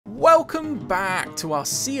Welcome back to our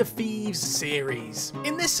Sea of Thieves series.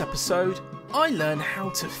 In this episode, I learn how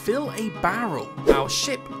to fill a barrel. Our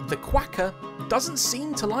ship, the Quacker, doesn't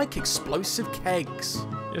seem to like explosive kegs.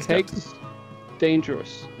 Yes, Kegs? Captain.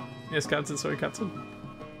 Dangerous. Yes, Captain. Sorry, Captain.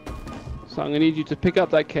 So I'm going to need you to pick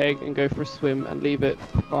up that keg and go for a swim and leave it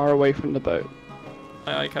far away from the boat.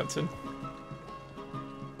 Aye, aye, Captain.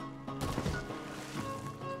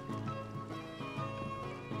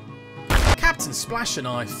 Captain Splash and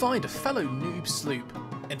I find a fellow noob sloop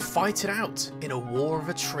and fight it out in a war of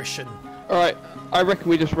attrition. Alright, I reckon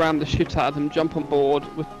we just ram the shit out of them, jump on board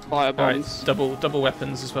with fire Alright, bombs. double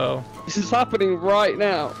weapons as well. This is happening right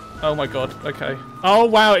now. Oh my god, okay. Oh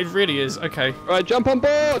wow, it really is, okay. Right, jump on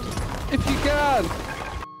board! If you can!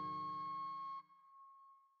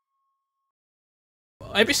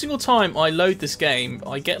 Every single time I load this game,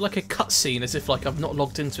 I get like a cutscene as if like I've not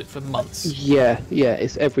logged into it for months. Yeah,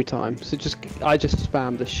 it's every time. So I just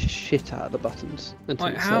spam the shit out of the buttons until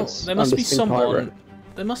Like it how says there must be Undersea someone Pirate.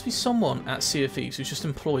 there must be someone at Sea of Thieves who's just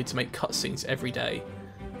employed to make cutscenes every day.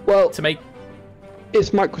 Well, To make it's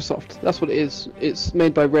Microsoft. That's what it is. It's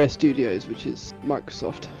made by Rare Studios, which is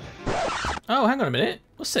Microsoft. Oh, hang on a minute.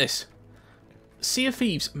 What's this? Sea of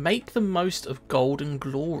Thieves, make the most of golden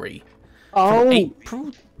glory. Oh, From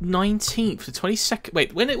April 19th to 22nd.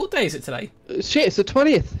 Wait, what day is it today? shit! It's the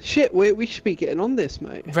 20th. Shit, we should be getting on this,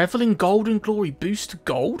 mate. Revel in golden glory, boost to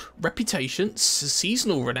gold, reputation,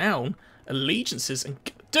 seasonal renown, allegiances, and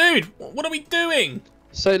dude, what are we doing?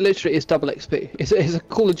 So literally, it's double XP. It's a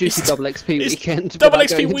Call of Duty double XP it's weekend. double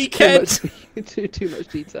without XP going weekend. Too much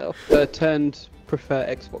detail. Turned prefer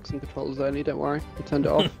Xbox and controllers only. Don't worry, I turned it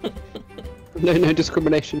off. No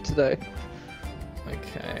discrimination today.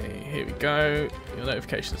 Okay, here we go. Your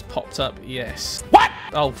notification has popped up. Yes. What?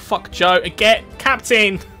 Oh fuck, Joe again,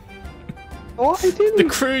 Captain. Oh, I didn't. The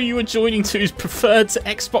crew you are joining to is preferred to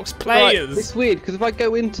Xbox players. Right, it's weird because if I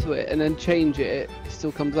go into it and then change it, it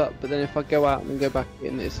still comes up. But then if I go out and go back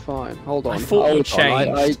in, it's fine. Hold on. I thought you hold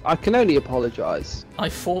on. changed. I can only apologise. I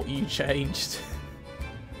thought you changed.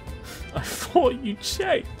 I thought you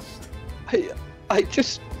changed. I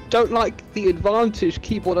just don't like the advantage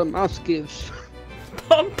keyboard and mouse gives.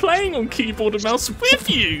 I'm playing on keyboard and mouse with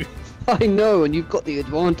you. I know, and you've got the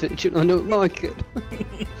advantage, and I don't like it.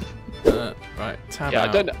 Right, tab Yeah,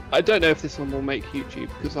 out. I don't know if this one will make YouTube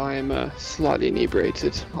because I am slightly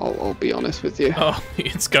inebriated. I'll be honest with you. Oh,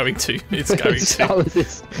 it's going to. It's going to. How is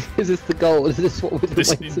this? Is this the goal? Is this what we're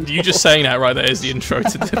waiting You for? just saying that right there is the intro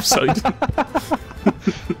to the episode.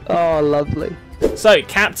 Oh, lovely. So,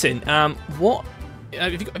 Captain, what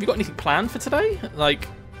have you got anything planned for today? Like,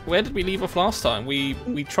 where did we leave off last time? We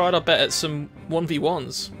tried our bet at some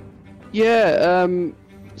 1v1s. Yeah.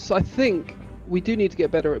 So I think we do need to get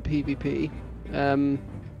better at PvP.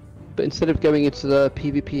 But instead of going into the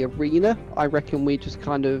PvP arena, I reckon we just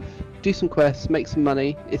kind of do some quests, make some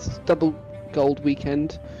money. It's double gold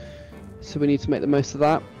weekend, so we need to make the most of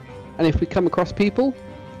that. And if we come across people,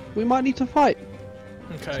 we might need to fight.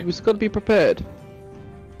 Okay. So we've just got to be prepared.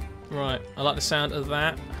 Right. I like the sound of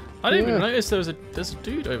that. I didn't even notice there's a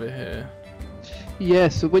dude over here. Yeah,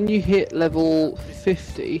 so when you hit level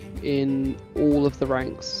 50 in all of the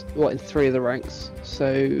ranks, well, in 3 of the ranks,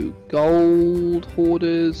 so gold,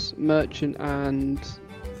 hoarders, merchant, and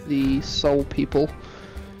the soul people,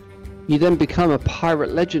 you then become a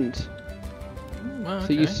pirate legend. Ooh, wow,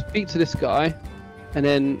 So you okay. speak to this guy, and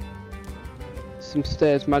then some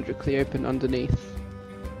stairs magically open underneath,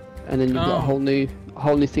 and then you've got a whole new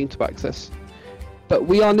thing to access. But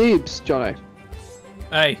we are noobs, Jono.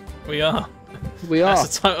 Hey, we are. We are.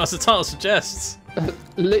 As the title suggests.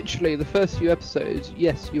 Literally, the first few episodes,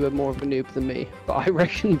 yes, you were more of a noob than me, but I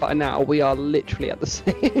reckon by now we are literally at the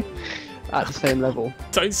same level.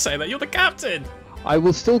 Don't say that. You're the captain. I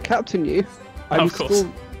will still captain you. Of course.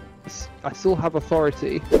 I still have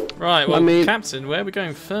authority. Right. Well, I mean, Captain, where are we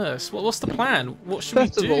going first? What's the plan? What should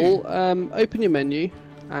first we of do? all, open your menu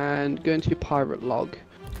and go into your pirate log.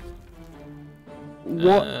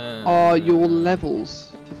 What are your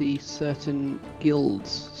levels for the certain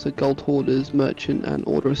guilds? So gold hoarders, merchant, and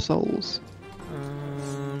order of souls.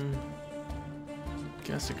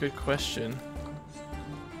 That's a good question.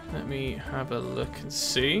 Let me have a look and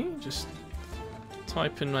see. Just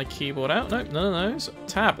type in my keyboard out. Nope, none of those.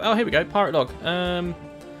 Tab. Oh, here we go. Pirate log.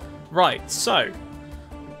 Right. So,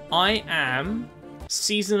 I am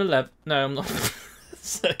season 11. No, I'm not.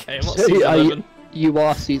 Okay, I'm not So, season 11. You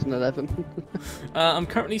are season 11. I'm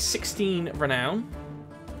currently 16 renown.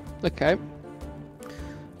 Okay.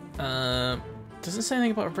 Doesn't say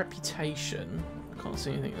anything about a reputation. I can't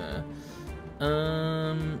see anything there.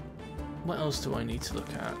 What else do I need to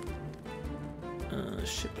look at?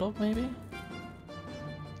 Ship log maybe?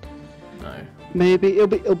 No. Maybe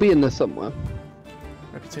it'll be in there somewhere.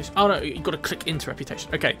 Reputation. Oh no, you've got to click into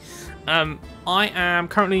reputation. Okay. I am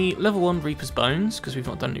currently level 1 Reaper's Bones because we've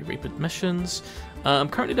not done any Reaper missions. I'm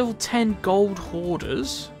currently level 10 Gold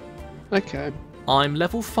Hoarders. Okay. I'm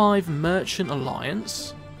level 5 Merchant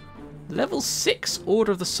Alliance. Level 6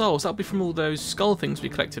 Order of the Souls. That'll be from all those skull things we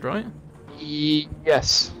collected, right?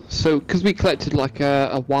 Yes. So, because we collected like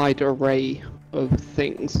a wide array of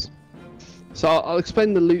things. So I'll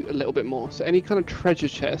explain the loot a little bit more. So any kind of treasure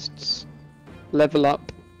chests level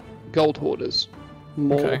up Gold Hoarders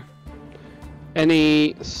more. Okay.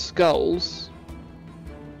 Any skulls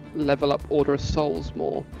level up Order of Souls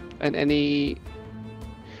more. And any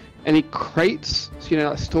crates, so you know,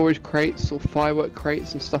 like storage crates or firework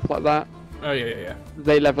crates and stuff like that. Oh yeah.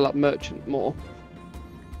 They level up Merchant more.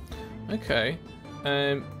 Okay.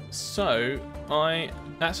 So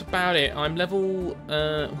that's about it. I'm level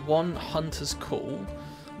 1 Hunter's Call,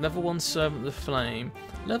 level 1 Servant of the Flame,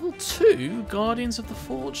 level 2 Guardians of the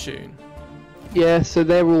Fortune. Yeah, so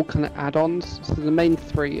they're all kind of add-ons. So the main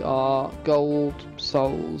 3 are Gold,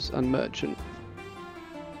 Souls, and Merchant.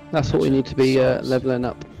 That's what we need to be leveling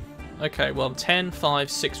up. Okay, well, 10,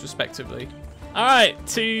 5, 6 respectively. Alright,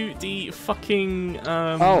 to the fucking...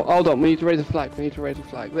 Oh, hold on, we need to raise a flag,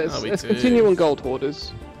 Let's continue on Gold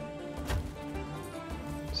Hoarders.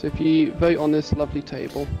 So if you vote on this lovely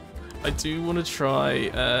table... I do want to try,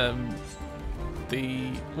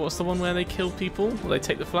 what's the one where they kill people? Will they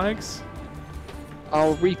take the flags?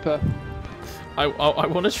 Oh, Reaper. I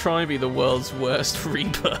want to try and be the world's worst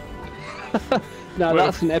Reaper. No,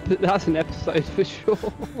 that's an episode for sure.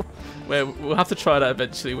 Where we'll have to try that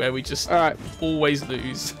eventually, where we just always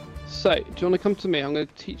lose. So, do you want to come to me? I'm going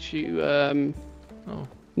to teach you,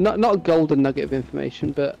 not a golden nugget of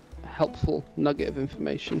information, but a helpful nugget of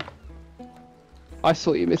information. I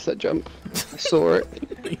saw you miss that jump. I saw it.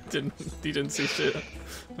 You didn't see shit.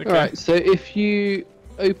 Okay. Alright, so if you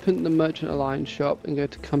open the Merchant Alliance shop and go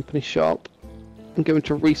to Company Shop and go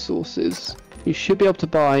into Resources, you should be able to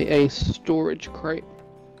buy a storage crate.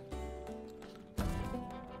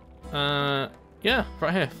 Yeah,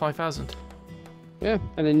 right here, 5,000. Yeah,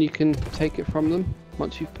 and then you can take it from them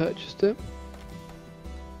once you've purchased it.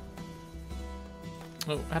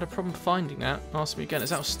 Oh, I had a problem finding that. Ask me again.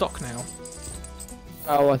 It's out of stock now.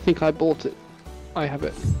 Oh, I think I bought it. I have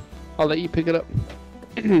it. I'll let you pick it up.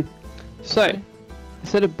 So, Okay.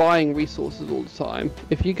 instead of buying resources all the time,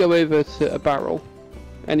 if you go over to a barrel,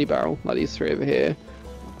 any barrel, like these 3 over here,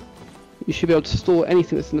 you should be able to store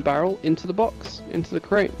anything that's in the barrel into the box, into the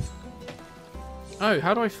crate. Oh,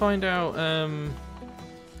 how do I find out?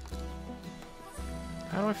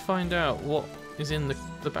 How do I find out what is in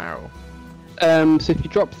the barrel? So if you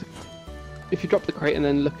drop the crate and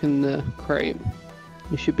then look in the crate,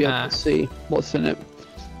 you should be able to see what's in it.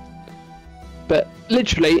 But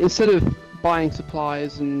literally, instead of buying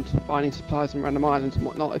supplies and finding supplies on random islands and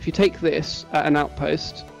whatnot, if you take this at an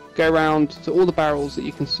outpost, go around to all the barrels that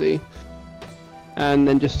you can see, and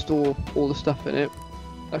then just store all the stuff in it,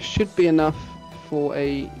 that should be enough for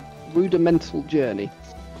a rudimental journey.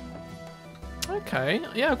 Okay,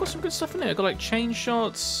 yeah, I've got some good stuff in there. I've got like chain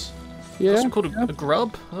shots. Yeah, Got some called a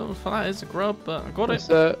grub. I don't know if that is a grub, but I got it's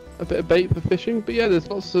it. a bit of bait for fishing, but yeah, there's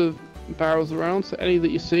lots of barrels around, so any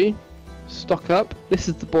that you see, stock up. This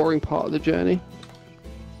is the boring part of the journey.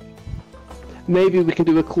 Maybe we can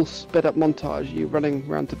do a cool sped up montage, you running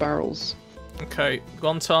around to barrels. Okay,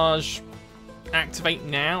 montage. Activate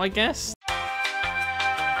now, I guess.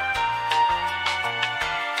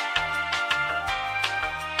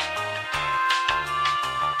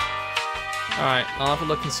 Alright, I'll have a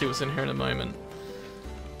look and see what's in here in a moment.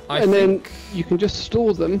 Then you can just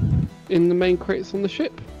store them in the main crates on the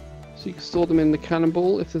ship. So you can store them in the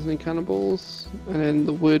cannonball if there's any cannonballs, and then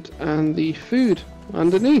the wood and the food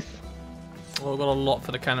underneath. Well, I've got a lot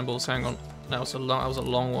for the cannonballs. Hang on, that was a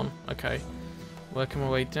long one. Okay, working my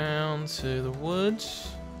way down to the wood,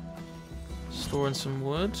 storing some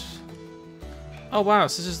wood. Oh wow,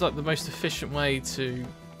 so this is like the most efficient way to.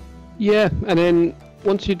 Yeah, and then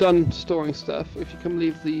once you're done storing stuff, if you come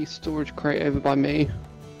leave the storage crate over by me,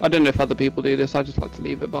 I don't know if other people do this, I just like to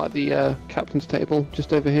leave it by the captain's table,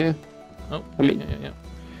 just over here. Oh, yeah.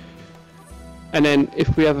 And then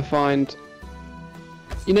if we ever find,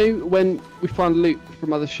 you know, when we find loot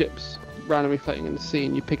from other ships randomly floating in the sea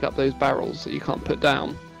and you pick up those barrels that you can't put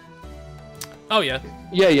down. Oh yeah.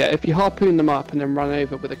 Yeah, if you harpoon them up and then run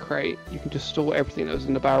over with a crate, you can just store everything that was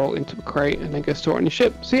in the barrel into a crate and then go store it on your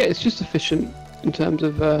ship. So yeah, it's just efficient in terms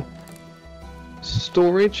of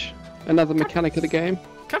storage. Another mechanic of the game.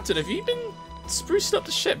 Captain, have you been sprucing up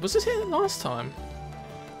the ship? Was this here last time?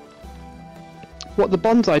 What, the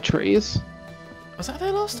bonsai trees? Was that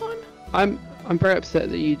there last time? I'm very upset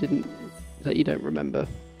that you don't remember.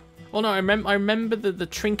 Well, no, I remember the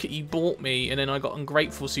trinket you bought me, and then I got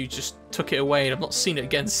ungrateful, so you just took it away, and I've not seen it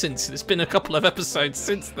again since. It's been a couple of episodes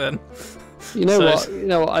since then. You know what? You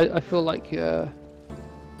know what? I feel like.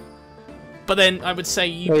 But then I would say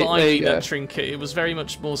you buying me that trinket, it was very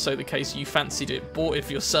much more so the case you fancied it, bought it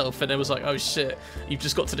for yourself, and then was like, oh shit, you've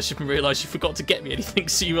just got to the ship and realised you forgot to get me anything,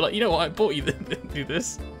 so you were like, you know what, I bought you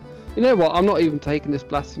this. You know what? I'm not even taking this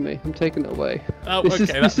blasphemy. I'm taking it away. Oh,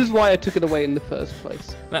 this is why I took it away in the first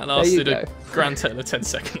place. That lasted a grand total of 10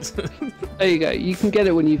 seconds. There you go. You can get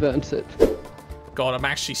it when you've earned it. God, I'm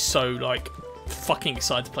actually so, like, fucking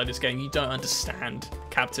excited to play this game. You don't understand,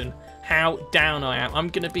 Captain, how down I am. I'm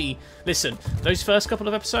going to be... Listen, those first couple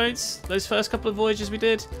of episodes, those first couple of voyages we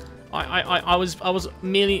did, I was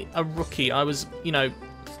merely a rookie. I was, you know,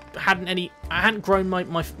 I hadn't grown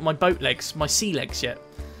my boat legs, my sea legs yet.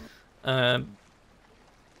 But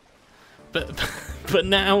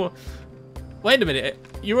now, wait a minute.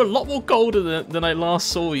 You're a lot more golder than I last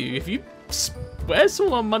saw you. Where's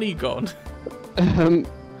all our money gone?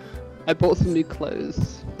 I bought some new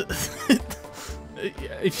clothes.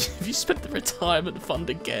 If you spent the retirement fund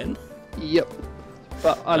again? Yep.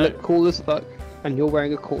 But I look cool as fuck, and you're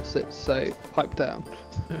wearing a corset, so pipe down.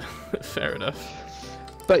 Fair enough.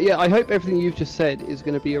 But yeah, I hope everything you've just said is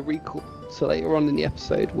going to be a recall. So later on in the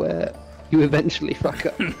episode where you eventually fuck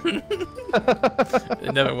up.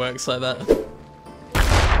 It never works like that.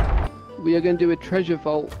 We are going to do a treasure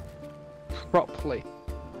vault properly.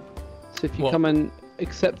 So if you come and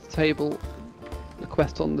accept the table, the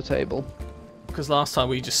quest on the table. Because last time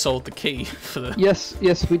we just sold the key for the...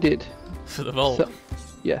 Yes, we did. For the vault. So,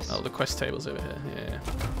 yes. Oh, the quest table's over here. Yeah.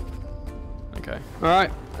 Okay.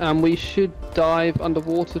 Alright, and we should dive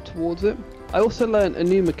underwater towards it. I also learned a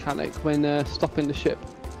new mechanic when stopping the ship.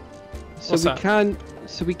 So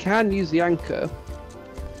we can use the anchor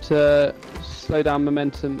to slow down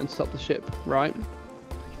momentum and stop the ship, right?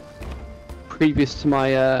 Previous to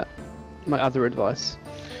my my other advice.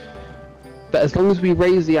 But as long as we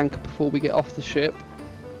raise the anchor before we get off the ship,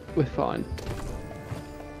 we're fine.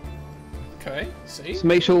 Okay, see? So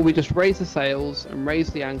make sure we just raise the sails and raise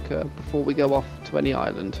the anchor before we go off to any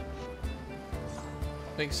island.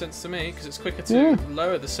 Makes sense to me, because it's quicker to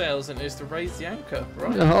lower the sails than it is to raise the anchor,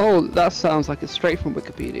 right? Oh, that sounds like it's straight from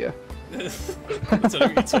Wikipedia. I don't know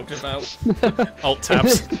what you're talking about. Alt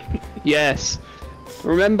tabs. Yes.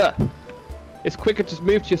 Remember, it's quicker to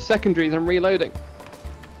move to your secondary than reloading.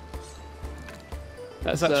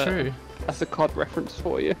 Is that true? That's a COD reference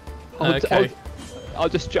for you. Okay. I'll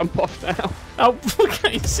just jump off now. Oh,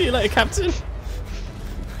 okay. See you later, Captain.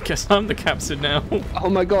 Guess I'm the captain now. Oh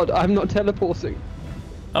my god, I'm not teleporting.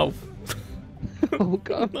 Oh. Oh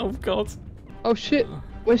god. Oh god. Oh shit.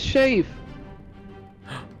 Where's Shave?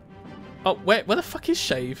 Oh, where the fuck is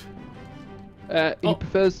Shave? He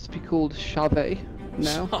prefers to be called Chave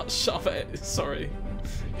now. Chave. Sorry.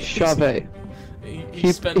 Chave.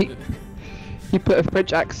 He put a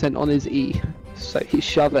French accent on his E. So he's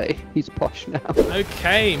Chave. He's posh now.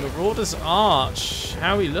 Okay, Marauder's Arch.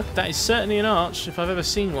 How we look? That is certainly an arch if I've ever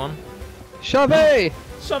seen one. Chave!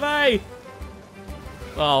 Chave!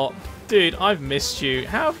 Oh, dude, I've missed you.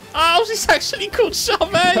 How? Oh, he's actually called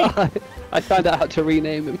Chave! I found out how to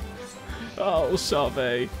rename him. Oh,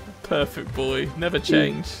 Chave. Perfect boy. Never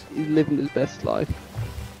changed. He's living his best life.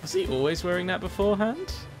 Was he always wearing that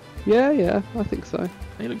beforehand? Yeah, I think so.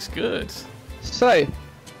 He looks good. So,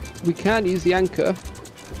 we can use the anchor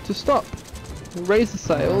to stop. Raise the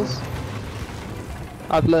sails.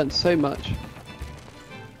 I've learned so much.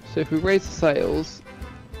 So if we raise the sails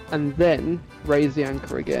and then raise the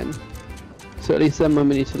anchor again, so at least then when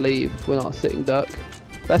we need to leave, we're not sitting duck.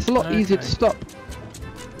 That's a lot easier to stop.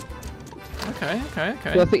 Okay.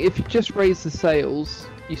 So I think if you just raise the sails,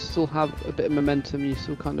 you still have a bit of momentum, you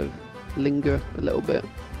still kind of linger a little bit.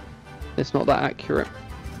 It's not that accurate.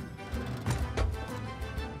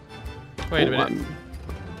 Wait a minute.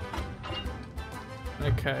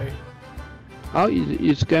 Okay. Oh,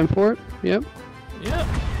 you're just going for it? Yep. Yep.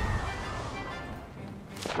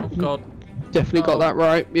 Oh god. Definitely got that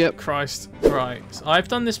right. Yep. Christ. Right. I've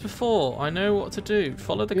done this before. I know what to do.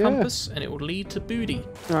 Follow the compass and it will lead to booty.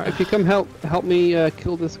 Alright, if you come help me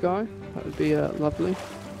kill this guy, that would be lovely.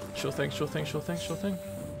 Sure thing. Oh,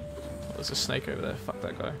 there's a snake over there. Fuck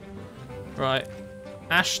that guy. Right.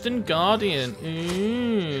 Ashton Guardian.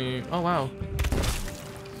 Ooh. Oh wow.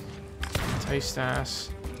 Taste ass.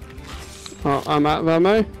 Oh, I'm out of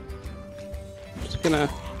ammo. Just gonna.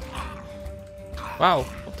 Wow.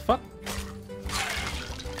 What the fuck?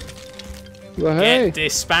 Well, hey. Get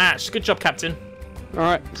dispatched. Good job, Captain.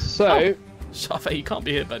 Alright, so Shafe, you can't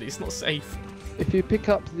be here, buddy. It's not safe. if you pick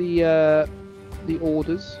up the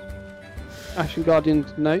orders, Ashen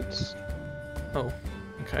Guardian's notes, Oh,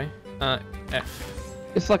 okay. F.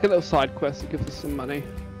 it's like a little side quest that gives us some money.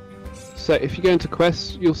 So if you go into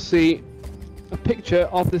quests, you'll see a picture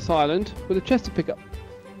of this island with a chest to pick up.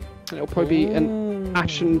 And it'll probably be an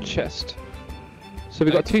ashen chest. So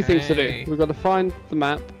we've got two things to do. Okay. We've got to find the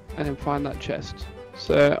map and then find that chest.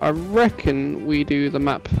 So I reckon we do the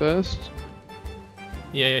map first.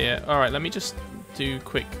 Yeah. Alright, let me just do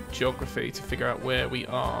quick geography to figure out where we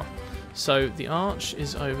are. So the arch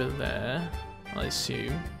is over there, I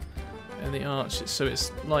assume. And the arch, so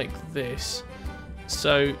it's like this.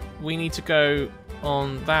 So we need to go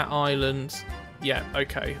on that island. Yeah,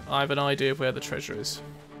 okay. I have an idea of where the treasure is.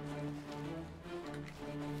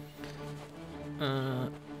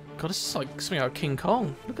 God, this is like something out of King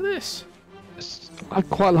Kong. Look at this. I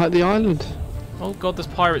quite like the island. Oh God, there's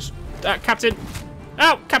pirates. Captain!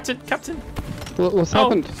 Ow! Captain! What's Oh.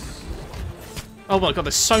 happened? Oh my God,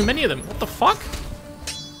 there's so many of them. What the fuck?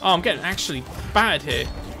 Oh, I'm getting actually bad here.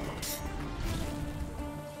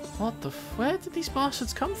 What the where did these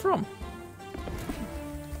bastards come from?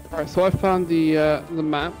 Alright, so I found the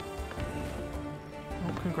map.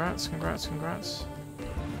 Oh, congrats.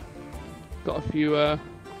 Got a few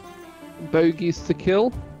bogeys to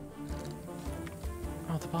kill.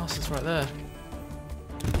 Oh, the bastard's right there.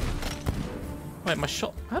 Wait, my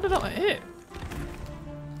shot. How did I hit?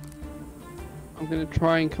 I'm gonna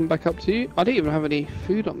try and come back up to you. I don't even have any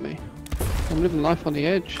food on me. I'm living life on the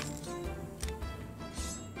edge.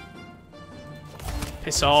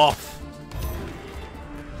 Piss off.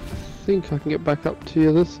 I think I can get back up to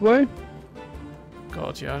you this way.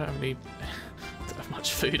 God, yeah, I don't have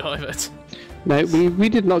much food either. No, we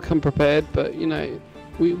did not come prepared, but you know,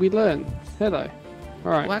 we learn. Hello.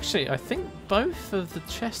 Alright. Well, actually, I think both of the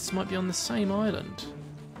chests might be on the same island.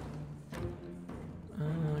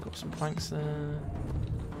 I got some planks there.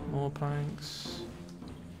 More planks.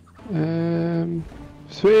 So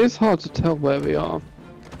it is hard to tell where we are.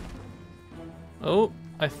 Oh,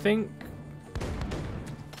 I think.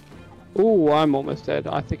 Oh, I'm almost dead.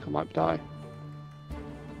 I think I might die.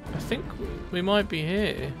 I think we might be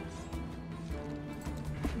here.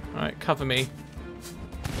 Alright, cover me.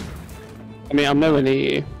 I mean, I'm nowhere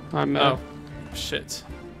near you. I'm. Oh, shit.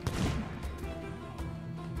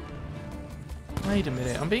 Wait a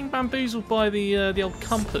minute, I'm being bamboozled by the old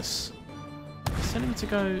compass. It's telling me to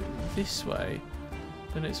go this way,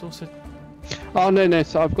 and it's also. Oh no!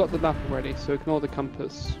 So I've got the map already. So ignore the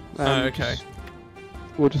compass. Oh, okay.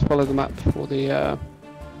 We'll just follow the map for the.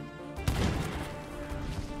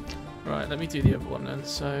 Right, let me do the other one then.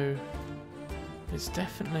 So it's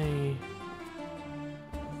definitely.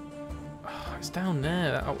 Oh, it's down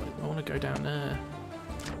there. I want to go down there.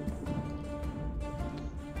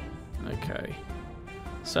 Okay.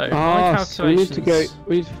 So my calculations. So we need to go.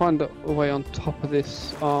 We need to find a way on top of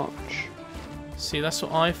this arch. See, that's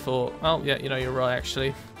what I thought. Oh, yeah, you know, you're right,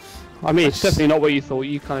 actually. I mean, it's definitely not what you thought.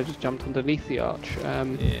 You kind of just jumped underneath the arch.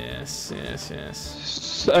 Yes.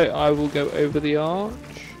 So I will go over the arch.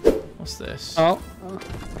 What's this? Oh,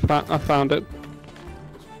 I found it.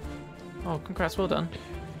 Oh, congrats, well done.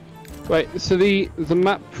 Wait, so the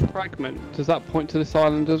map fragment, does that point to this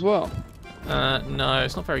island as well? No,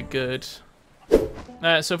 it's not very good.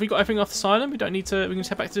 So if we got everything off this island, we don't need to. We can just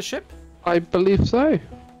head back to the ship. I believe so.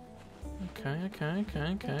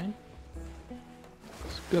 Okay.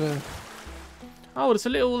 It's gonna. Oh, there's a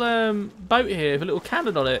little boat here with a little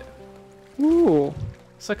cannon on it. Ooh.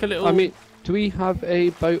 It's like a little. I mean, do we have a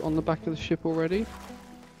boat on the back of the ship already?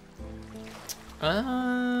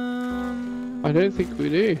 I don't think we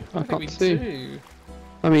do. I can't see. Do.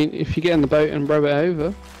 I mean, if you get in the boat and row it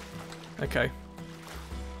over. Okay.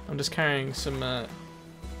 I'm just carrying some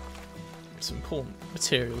important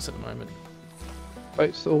materials at the moment.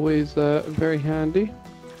 Boat's always very handy.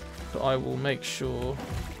 But I will make sure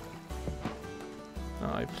that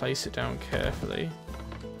I place it down carefully.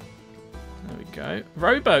 There we go.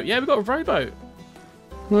 Rowboat! Yeah, we've got a rowboat!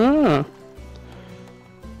 Ah.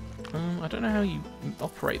 I don't know how you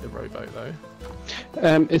operate the rowboat though.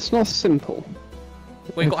 It's not simple.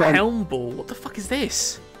 We've got a helm ball. What the fuck is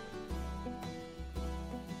this?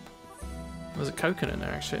 There's a coconut in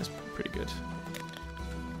there actually. It's pretty good.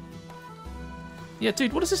 Yeah,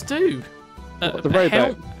 dude, what does this do? What, the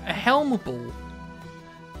rowboat? A helm ball.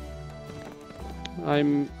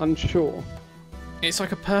 I'm unsure. It's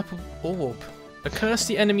like a purple orb. Curse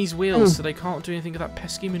the enemy's wheels so they can't do anything with that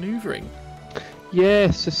pesky manoeuvring.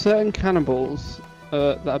 Yeah, so certain cannibals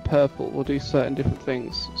that are purple will do certain different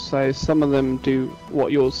things. So some of them do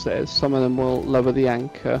what yours says, some of them will lower the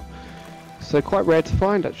anchor. So quite rare to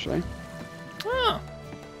find actually. Ah.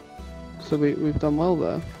 So we've done well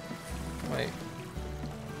there. Wait.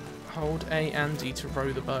 Hold A and D to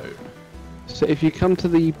row the boat. So if you come to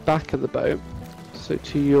the back of the boat, so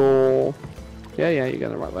to your... Yeah, you're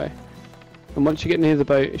going the right way. And once you get near the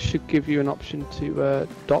boat, it should give you an option to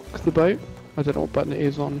dock the boat. I don't know what button it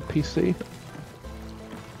is on PC.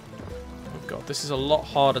 Oh god, this is a lot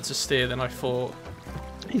harder to steer than I thought.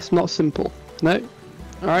 It's not simple. No?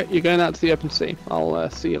 Alright, you're going out to the open sea. I'll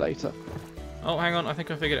see you later. Oh, hang on, I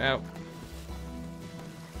think I figured it out.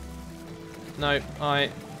 No,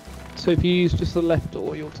 So if you use just the left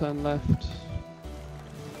door, you'll turn left.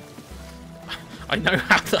 I know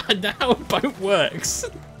how a boat works.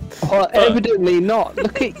 Well, evidently not.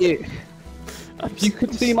 Look at you. You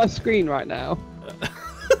could see my screen right now.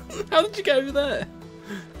 How did you get over there?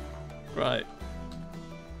 Right.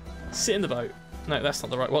 Sit in the boat. No, that's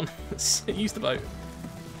not the right one. Use the boat.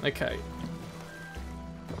 Okay.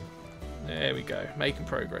 There we go. Making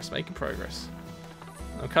progress, making progress.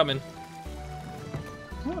 I'm coming.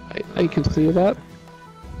 I can see that.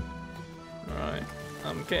 Alright.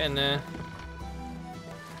 I'm getting there.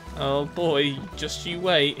 Oh boy, just you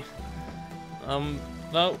wait.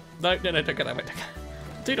 No, don't go that way.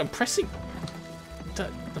 Dude, I'm pressing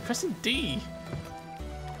D.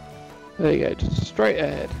 There you go, just straight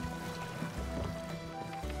ahead.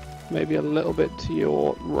 Maybe a little bit to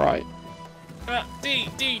your right. D,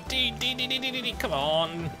 come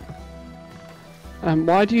on.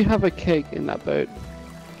 Why do you have a keg in that boat?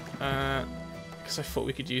 Because I thought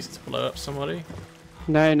we could use it to blow up somebody.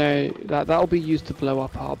 No, that'll be used to blow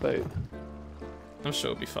up our boat. I'm sure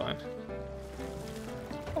it'll be fine.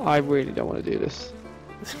 I really don't want to do this.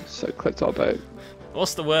 So click to our boat.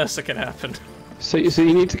 What's the worst that can happen? So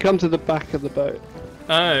you need to come to the back of the boat.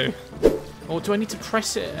 Oh. Or do I need to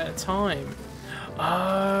press it at a time?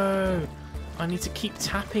 Oh. I need to keep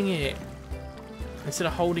tapping it instead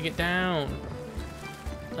of holding it down.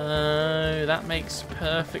 Oh, that makes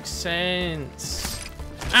perfect sense.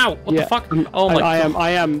 Ow! What the fuck? Oh my god.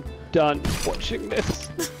 I am done watching this.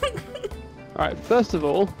 Alright, first of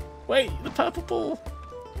all... Wait, the purple ball!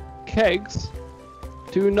 Kegs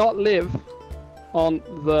do not live on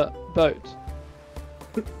the boat.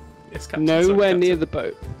 Yes, Captain. Nowhere near the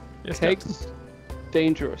boat. Yes, Kegs, Captain.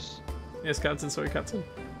 dangerous. Yes, Captain. Sorry, Captain.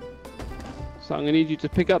 So I'm going to need you to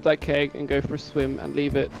pick up that keg and go for a swim and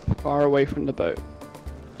leave it far away from the boat.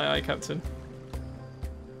 Aye, aye, Captain.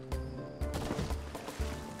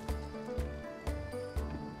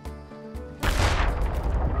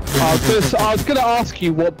 I was going to ask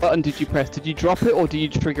you, what button did you press? Did you drop it or did you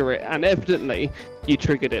trigger it? And evidently, you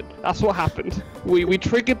triggered it. That's what happened. We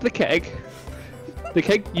triggered the keg. The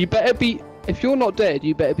keg, you better be... If you're not dead,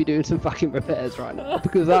 you better be doing some fucking repairs right now.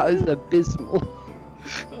 Because that is abysmal.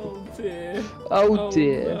 Oh dear. Oh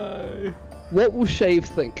dear. No. What will Shave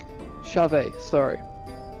think? Chave, sorry.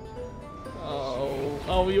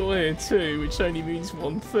 Oh, you're here too, which only means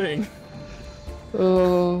one thing.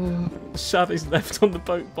 Oh. Chave's left on the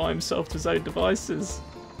boat by himself to his own devices.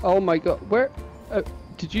 Oh my god. Where?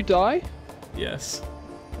 Did you die? Yes.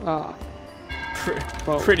 Ah.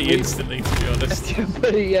 Well, pretty instantly, to be honest.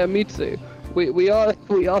 Yeah, me too. We are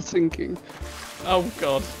sinking. Oh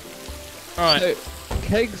god. Alright. So,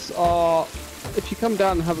 kegs are... If you come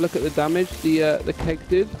down and have a look at the damage the keg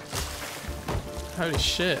did. Holy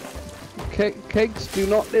shit. Kegs do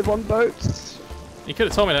not live on boats. You could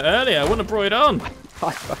have told me that earlier, I wouldn't have brought it on.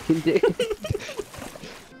 I fucking did.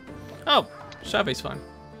 Oh, Chave's fine.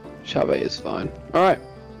 Chave is fine. Alright,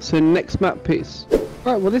 so next map piece.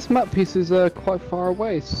 Alright, well this map piece is quite far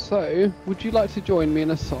away, so would you like to join me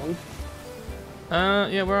in a song?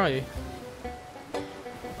 Yeah, where are you?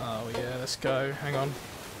 Oh yeah, let's go. Hang on.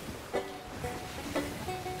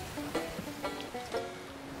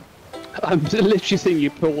 I'm literally seeing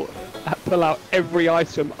you pull out every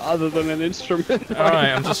item other than an instrument. Alright,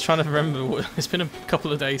 I'm just trying to remember. It's been a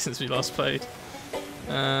couple of days since we last played.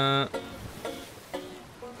 There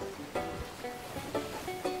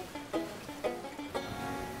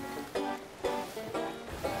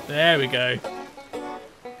we go.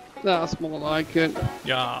 That's more like it.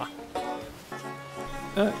 Yeah.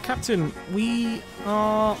 Captain, we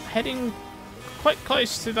are heading quite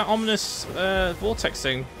close to that ominous vortex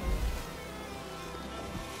thing.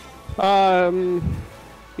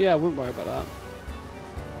 Yeah, I wouldn't worry about that.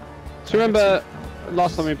 So remember,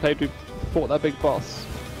 last time we played, we fought that big boss.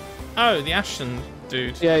 Oh, the Ashton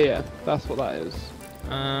dude. Yeah, that's what that is.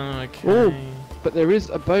 Okay. Ooh, but there is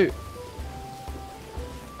a boat.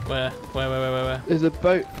 Where? There's a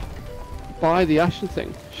boat by the Ashen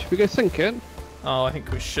thing. Should we go sink it? Oh, I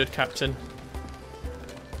think we should, Captain.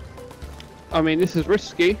 I mean, this is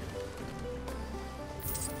risky.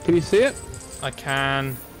 Can you see it? I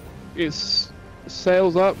can. It's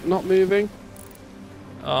sails up, not moving.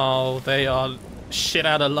 Oh, they are shit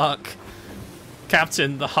out of luck.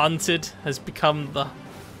 Captain, the hunted has become the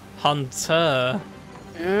hunter.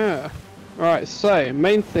 Yeah. Alright, so,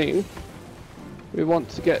 main thing. We want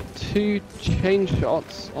to get 2 chain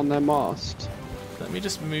shots on their mast. Let me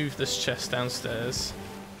just move this chest downstairs.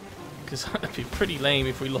 Because that'd be pretty lame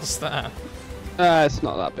if we lost that. It's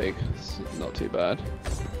not that big. It's not too bad.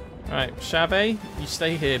 Right, Chave, you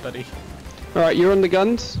stay here, buddy. Alright, you're on the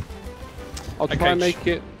guns. I'll try Okay, and make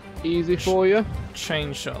it easy for you.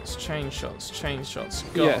 Chain shots.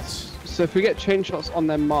 Got. Yes. So if we get chain shots on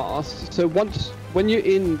their mast, so when you're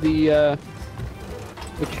in the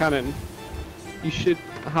cannon, you should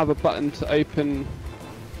have a button to open.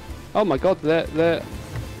 Oh my god, their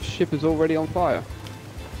ship is already on fire.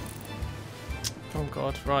 Oh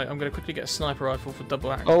god, right, I'm gonna quickly get a sniper rifle for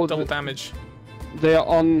double damage. They are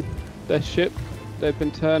on their ship. They've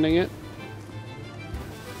been turning it.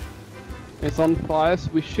 It's on fire, so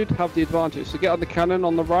we should have the advantage. So get on the cannon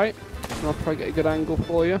on the right, and I'll try to get a good angle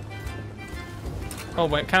for you. Oh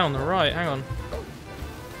wait, cannon on the right, hang on.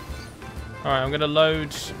 Alright, I'm gonna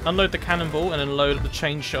unload the cannonball and then load the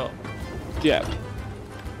chain shot. Yeah.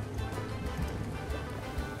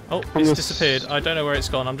 Oh, it's disappeared. I don't know where it's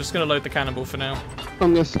gone. I'm just gonna load the cannonball for now.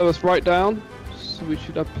 I'm gonna slow us right down, so we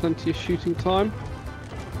should have plenty of shooting time.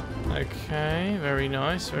 Okay, very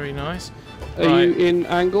nice, very nice. Are you in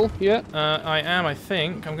angle yet? I am, I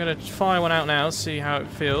think. I'm gonna fire one out now, see how it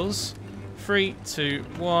feels. 3, 2,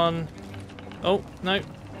 1. Oh, no.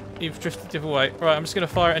 You've drifted the other way. Right, I'm just gonna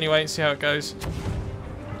fire it anyway and see how it goes.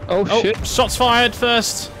 Oh shit. Shots fired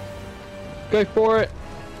first! Go for it.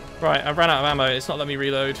 Right, I ran out of ammo. It's not letting me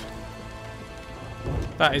reload.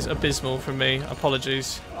 That is abysmal from me.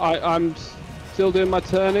 Apologies. I'm still doing my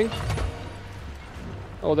turning.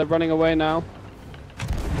 Oh, they're running away now.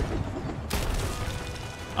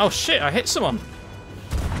 Oh shit, I hit someone.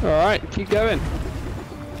 Alright, keep going.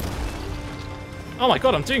 Oh my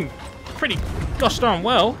god, I'm doing pretty gosh darn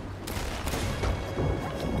well.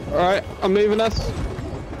 Alright, I'm moving us.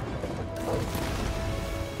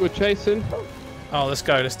 We're chasing. Oh, let's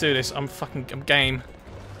go. Let's do this. I'm game.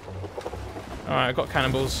 Alright, I've got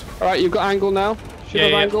cannonballs. Alright, you've got angle now. Should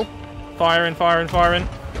have angle. Firing.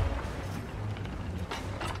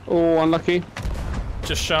 Oh, unlucky.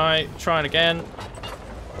 Just shy. Trying again.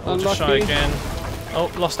 Oh, Unlucky. just shy again.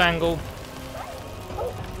 Oh, lost angle.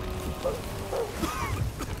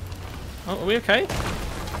 Oh, are we okay?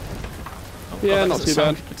 Oh, Yeah, God, not too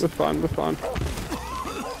doesn't bad. sound- We're fine.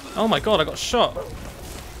 Oh my god, I got shot.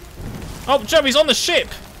 Oh, Joey's on the ship!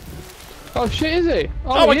 Oh shit, is he?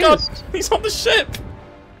 Oh my god, is. he's on the ship!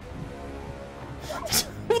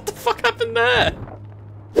 What the fuck happened there?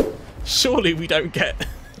 Surely we don't get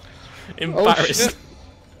embarrassed.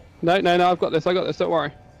 Oh, shit. No, I've got this, don't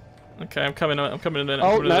worry. Okay, I'm coming in a minute.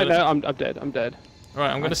 Oh, no, I'm dead. Right,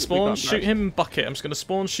 I'm gonna spawn, shoot him, bucket. I'm just gonna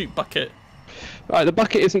spawn, shoot, bucket. Right, the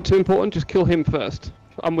bucket isn't too important, just kill him first.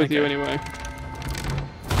 I'm with you anyway.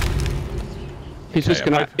 He's just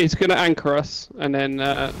gonna anchor us and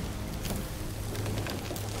then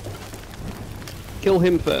kill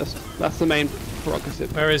him first. That's the main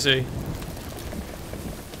prerogative. Where is he?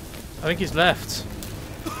 I think he's left.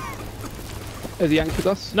 Has he anchored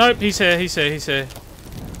us? Nope, he's here.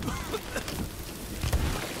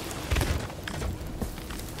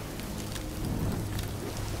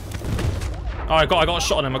 Oh, I got a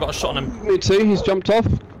shot on him. Me too, he's jumped off.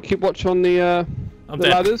 Keep watch on the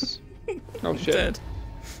ladders. Oh shit. Dead.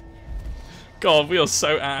 God, we are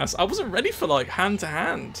so ass. I wasn't ready for like hand to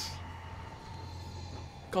hand.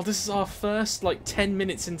 God, this is our first like 10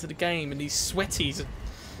 minutes into the game and these sweaties are...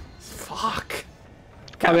 Fuck.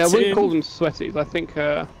 Captain. I mean, I wouldn't call them sweaties. I think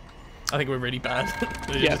we're really bad.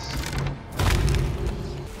 Yes.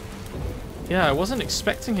 Yeah, I wasn't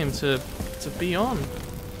expecting him to be on.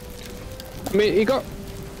 I mean, he got...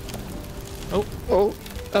 Oh,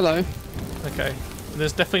 hello. Okay.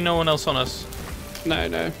 There's definitely no one else on us. No.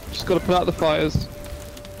 Just got to put out the fires.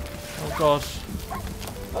 Oh god.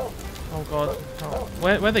 Oh god. Oh.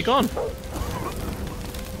 Where they gone?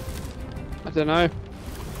 I don't know.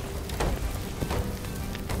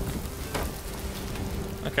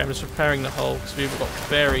 Okay, I'm just repairing the hull because we've got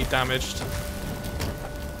very damaged.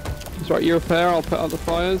 That's right, you repair, I'll put out the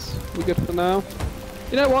fires. We're good for now.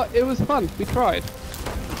 You know what? It was fun. We tried.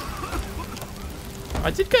 I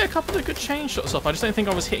did get a couple of good chain shots off. I just don't think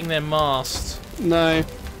I was hitting their mast. No.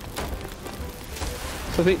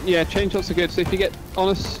 So I think, yeah, chain shots are good. So if you get on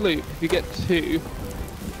a sloop, if you get 2,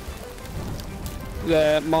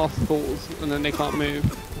 their mast falls and then they can't move.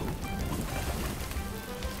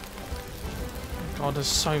 God, there's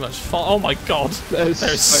so much fire. Oh my god, There's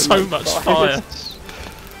there's so much fire.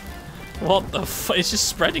 What the fuck? It's just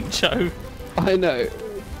spreading, Joe. I know.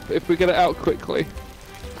 But if we get it out quickly.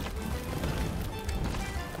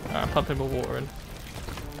 Alright, I'm pumping more water in.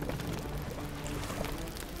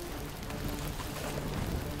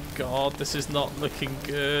 God, this is not looking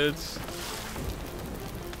good.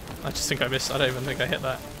 I just think I missed. I don't even think I hit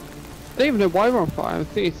that. I don't even know why we're on fire. I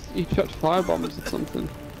think you chucked fire bombs or something.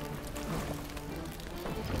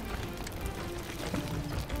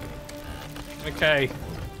 Okay.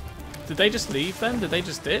 Did they just leave then? Did they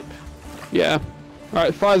just dip? Yeah.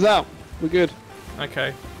 Alright, fire's out. We're good.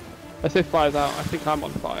 Okay. I say fire's out. I think I'm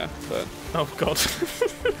on fire, but... Oh god.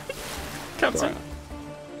 Captain. Right.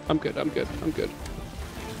 I'm good, I'm good, I'm good.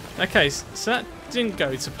 Okay, so that didn't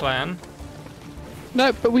go to plan.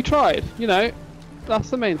 No, but we tried, you know. That's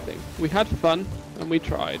the main thing. We had fun, and we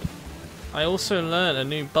tried. I also learned a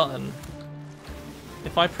new button.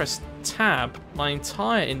 If I press tab, my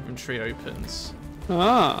entire inventory opens.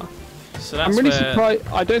 Ah. So that's I'm really where... surprised.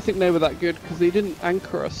 I don't think they were that good, because they didn't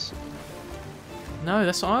anchor us. No,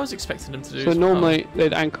 that's what I was expecting them to do. So as well. normally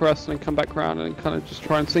they'd anchor us and then come back around and kind of just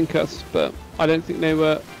try and sink us, but I don't think they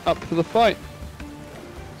were up for the fight.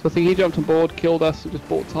 So I think he jumped on board, killed us, and just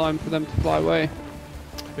bought time for them to fly away.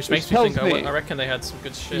 Which makes me think I reckon they had some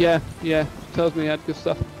good shit. Yeah, yeah, tells me they had good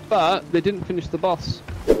stuff. But they didn't finish the boss.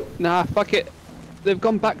 Nah, fuck it. They've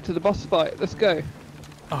gone back to the boss fight. Let's go.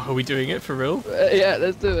 Oh, are we doing it for real? Yeah,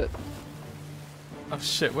 let's do it. Oh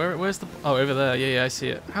shit, where's the... Oh, over there. Yeah, yeah, I see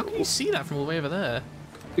it. How can you see that from all the way over there?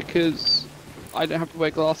 Because I don't have to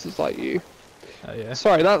wear glasses like you. Oh yeah.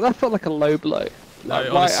 Sorry, that felt like a low blow. Like, No, right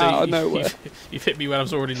honestly, out of nowhere. you've hit me when I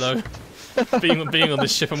was already low. being on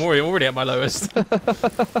this ship, I'm already at my lowest.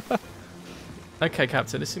 Okay,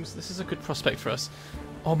 Captain, this is a good prospect for us.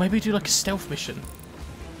 Or maybe do like a stealth mission.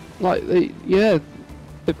 Like, they've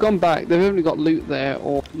gone back. They've only got loot there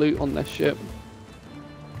or loot on their ship.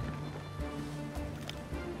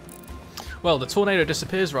 Well, the tornado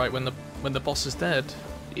disappears right when the boss is dead.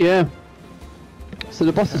 Yeah. So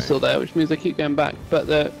the boss is still there, which means they keep going back, but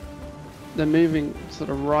they're moving sort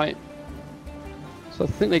of right. So I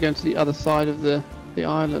think they're going to the other side of the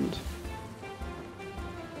island.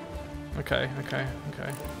 Okay.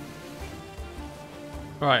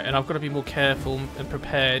 Right, and I've got to be more careful and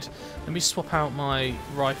prepared. Let me swap out my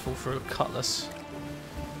rifle for a cutlass.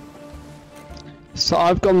 So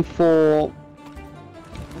I've gone for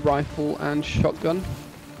rifle and shotgun.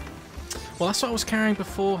 Well, that's what I was carrying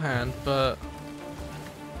beforehand, but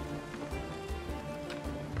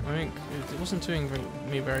I think it wasn't doing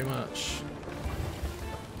me very much.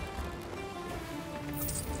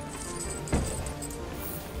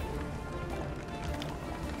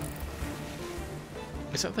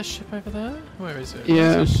 Is that the ship over there? Where is it?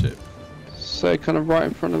 Yeah. Where's the ship? So kind of right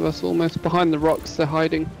in front of us, almost behind the rocks. They're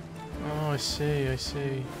hiding. Oh, I see.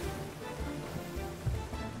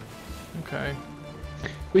 Okay.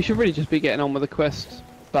 We should really just be getting on with the quest,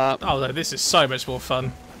 but Oh no, this is so much more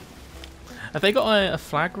fun. Have they got a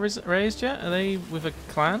flag raised yet? Are they with a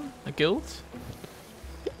clan? A guild?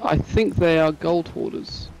 I think they are gold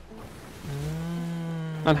hoarders.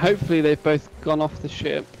 And hopefully they've both gone off the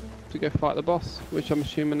ship to go fight the boss, which I'm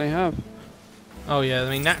assuming they have. Oh yeah, I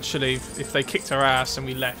mean naturally, if they kicked our ass and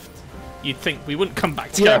we left, you'd think we wouldn't come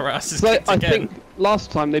back to get our asses kicked I again. think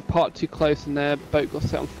last time they parked too close and their boat got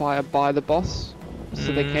set on fire by the boss.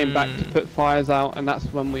 So they came back to put fires out, and that's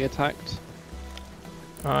when we attacked.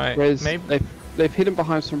 Right, Whereas maybe... they've hidden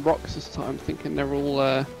behind some rocks this time, thinking they're all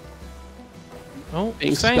Oh,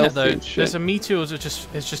 being saying that stealthy though, and shit. there's a meteor that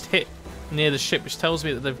has just hit near the ship, which tells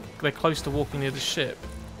me that they're close to walking near the ship.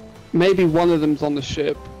 Maybe one of them's on the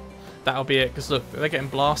ship. That'll be it, because look, they're getting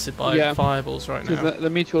blasted by fireballs right now. Because the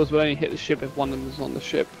meteors will only hit the ship if one of them is on the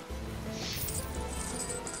ship.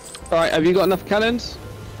 Alright, have you got enough cannons?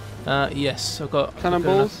 Yes, I've got...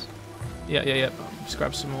 Cannonballs? Yeah. Just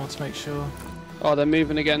grab some more to make sure. Oh, they're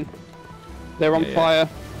moving again. They're on Yeah. fire.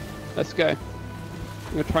 Let's go.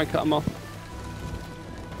 I'm going to try and cut them off.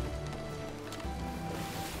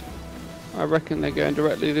 I reckon they're going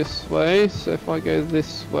directly this way, so if I go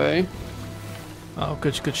this way... Oh,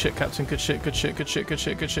 good shit, Captain. Good shit.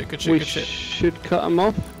 We should cut them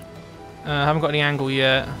off. I haven't got any angle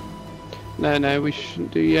yet. No, we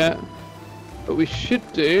shouldn't do yet. But we should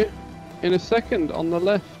do in a second on the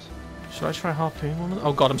left. Should I try harpoon one of them?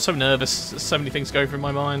 Oh god, I'm so nervous. There's so many things going through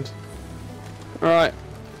my mind. Alright.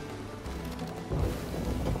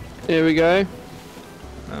 Here we go.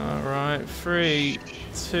 Alright, 3,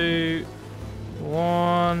 2,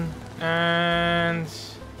 1, and...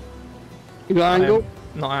 You got angle?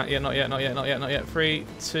 Not yet, not yet, not yet, not yet, not yet. 3,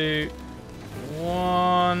 2,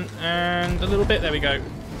 1, and a little bit. There we go.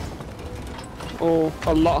 Or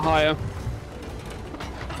a lot higher.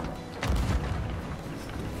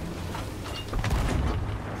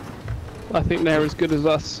 I think they're as good as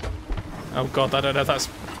us. Oh god, I don't know if that's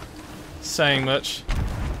saying much.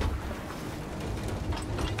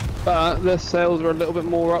 But their sails are a little bit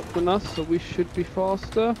more up than us, so we should be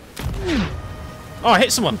faster. Oh, I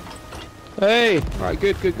hit someone! Hey! Right,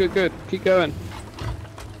 good, good, good, good. Keep going.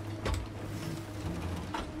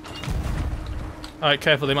 Alright,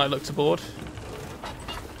 careful, they might look to board.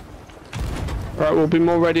 Right, we'll be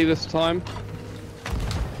more ready this time.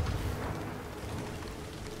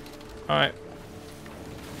 Alright.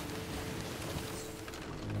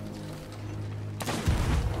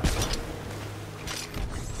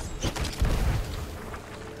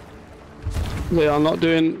 They are not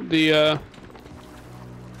doing the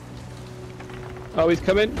Oh, he's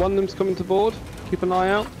coming. One of them's coming to board. Keep an eye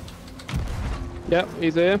out. Yep,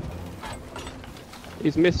 he's here.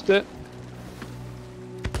 He's missed it.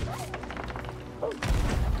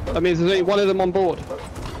 That means there's only one of them on board.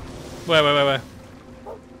 Where?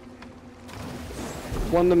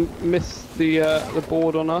 One of them missed the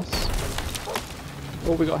board on us.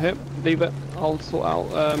 Oh, we got hit. Leave it. I'll sort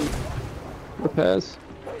out repairs.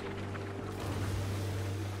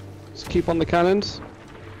 Just keep on the cannons.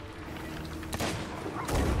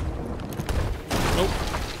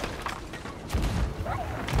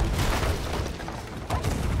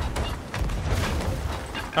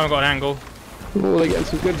 Haven't got an angle. Oh, they're getting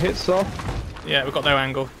some good hits off. Yeah, we've got no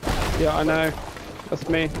angle. Yeah, I know. That's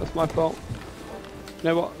me. That's my fault. You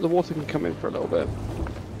know what? The water can come in for a little bit.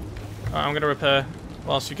 Alright, I'm gonna repair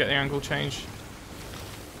whilst you get the angle change.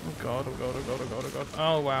 Oh god, oh god, oh god, oh god, oh god.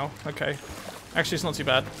 Oh wow, okay. Actually, it's not too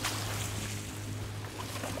bad.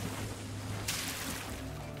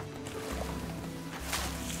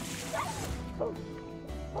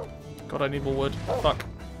 God, I need more wood. Fuck.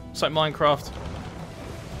 It's like Minecraft.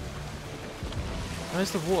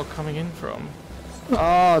 Where's the water coming in from?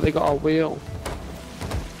 Ah, they got our wheel.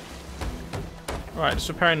 Alright, just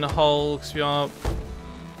repairing the hull because we are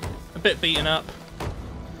a bit beaten up.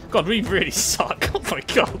 God, we really suck. Oh my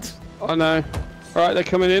god. I know. Alright, they're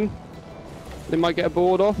coming in. They might get a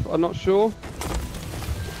board off, I'm not sure.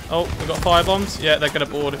 Oh, we've got fire bombs. Yeah, they're gonna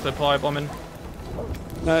board if they're fire bombing.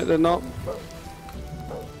 No, they're not.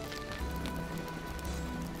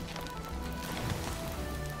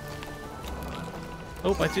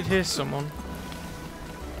 Oh, I did hear someone.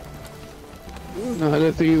 No, I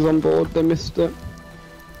don't think he's on board. They missed it.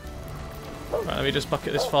 Right, let me just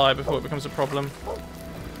bucket this fire before it becomes a problem.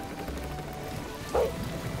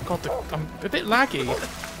 God, I'm a bit laggy.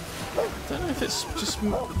 I don't know if it's just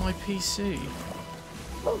my PC.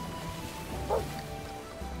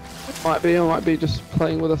 I might be just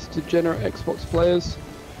playing with us degenerate Xbox players.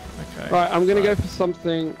 Okay. Right, I'm gonna go for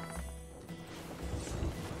something.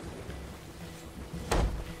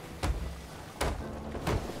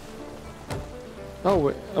 Oh,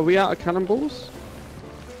 wait, are we out of cannonballs?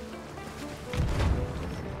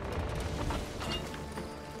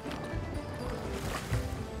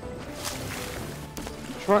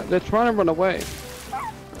 They're trying to run away.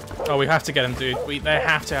 Oh, we have to get them, dude. They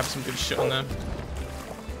have to have some good shit on them.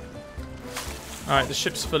 Alright, the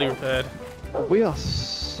ship's fully repaired. We are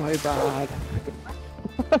so bad.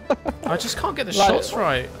 I just can't get the shots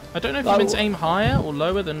right. I don't know if you meant to aim higher or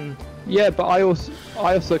lower than... Yeah, but I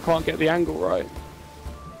also can't get the angle right.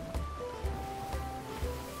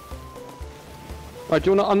 Right,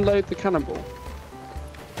 do you want to unload the cannonball?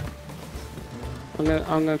 I'm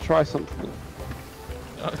gonna try something.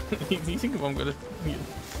 You think I'm gonna...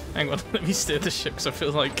 Hang on, let me steer the ship because I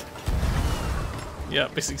feel like...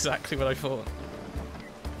 Yep, it's exactly what I thought.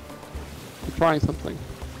 I'm trying something.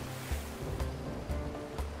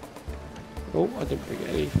 Oh, I didn't bring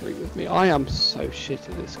any free with me. I am so shit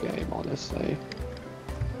at this game, honestly.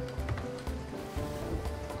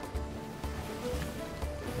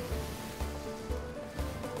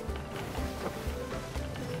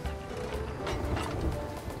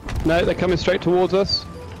 No, they're coming straight towards us.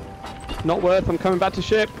 Not worth, I'm coming back to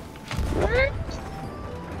ship.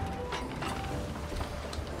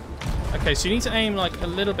 Okay, so you need to aim like a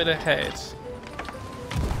little bit ahead.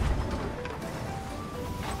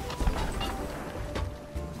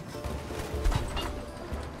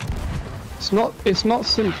 It's not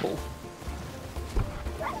simple.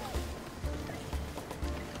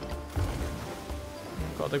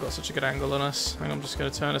 God, they've got such a good angle on us. Hang on, I'm just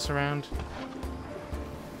going to turn us around.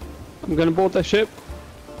 I'm gonna board their ship.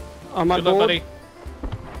 I'm on Good luck, board. buddy.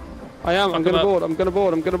 I am. I'm Fuck 'em gonna up. board. I'm gonna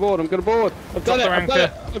board. I'm gonna board. I'm gonna board. I've done it. Drop I've the done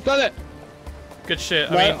it. anchor. I've done it. Good shit.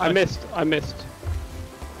 No, I mean, I missed. I missed.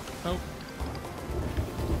 Oh.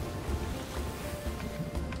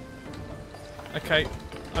 Okay,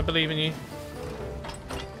 I believe in you.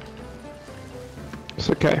 It's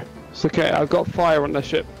okay. It's okay. I've got fire on their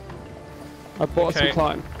ship. I bought Okay. some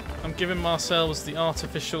climb. I'm giving Marcel's the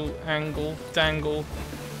artificial dangle.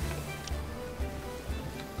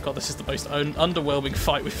 God, this is the most underwhelming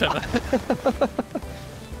fight we've ever.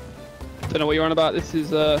 Don't know what you're on about. This is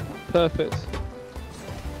perfect.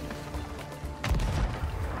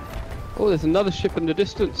 Oh, there's another ship in the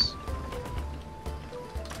distance.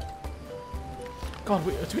 God,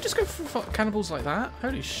 do we just go through cannibals like that?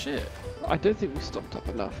 Holy shit. I don't think we stocked up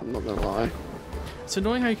enough. I'm not gonna lie. It's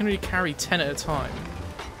annoying how you can only carry 10 at a time.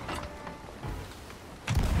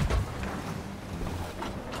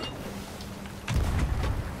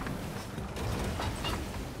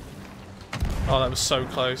 Oh, that was so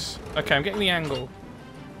close. Okay, I'm getting the angle.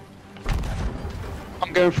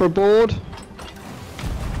 I'm going for a board.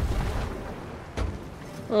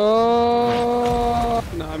 Oh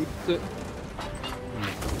no, I missed it.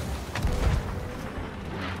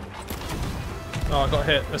 Oh, I got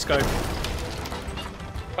hit. Let's go.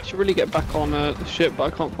 I should really get back on the ship, but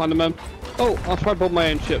I can't find a mem. Oh, I'll try build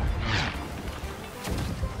my own ship.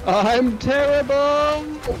 I'm terrible.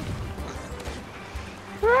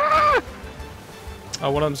 Ah! Oh,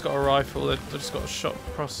 one of them's got a rifle. They've just got a shot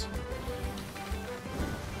across.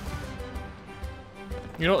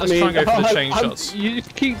 You know what? Let's try and go for the chain shots. You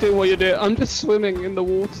just keep doing what you're doing. I'm just swimming in the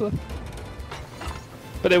water.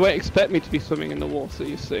 But they won't expect me to be swimming in the water,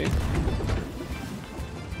 you see.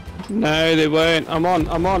 No, they won't. I'm on.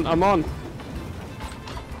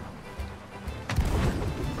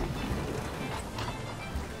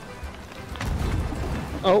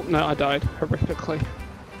 Oh, no, I died horrifically.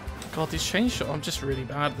 God, these chain shots. I'm just really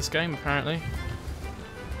bad at this game, apparently.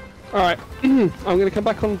 Alright, I'm going to come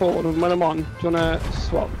back on board, and when I'm on, do you want to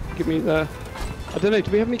swap? Give me the... I don't know, do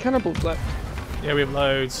we have any cannibals left? Yeah, we have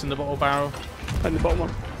loads in the bottle barrel. And the bottom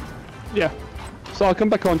one. Yeah. So I'll come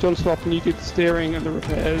back on, do you want to swap, and you do the steering and the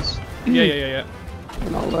repairs. Yeah.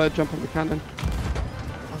 And I'll jump on the cannon.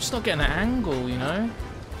 I'm just not getting an angle, you know?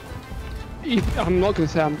 I'm not going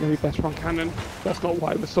to say I'm going to be better on cannon. That's not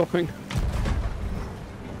why we're swapping.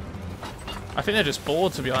 I think they're just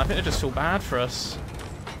bored, to be honest. I think they just feel bad for us.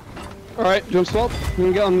 Alright, do you want to swap? You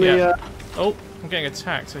can get on the... Yeah. Oh, I'm getting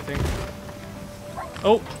attacked, I think.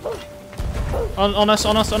 Oh! On us!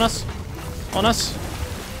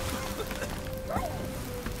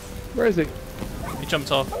 Where is he? He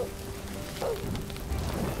jumped off.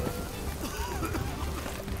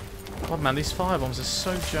 God, man, these firebombs are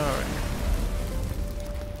so jarring.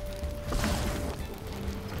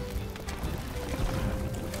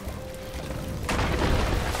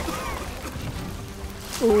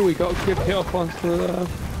 Oh, we got a good hit off onto the...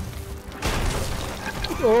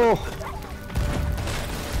 Oh!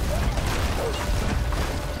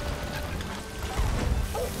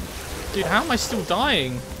 Dude, how am I still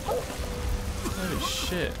dying? Holy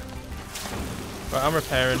shit. Right, I'm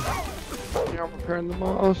repairing. Yeah, I'm repairing the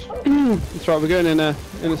mast. That's right, we're going in a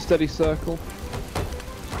steady circle.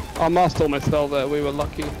 Our mast almost fell there, we were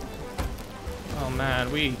lucky. Oh man,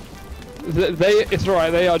 It's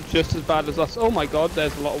alright, they are just as bad as us. Oh my god,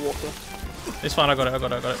 there's a lot of water. It's fine, I got it.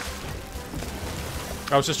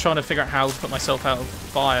 I was just trying to figure out how to put myself out of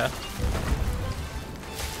fire.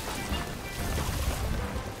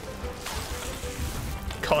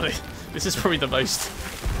 God, this is probably the most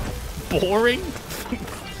boring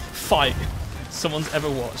fight someone's ever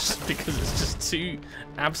watched because it's just two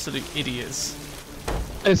absolute idiots.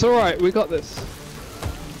 It's alright, we got this.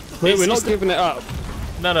 We're not giving it up.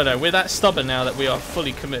 No, we're that stubborn now that we are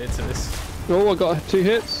fully committed to this. Oh, I got 2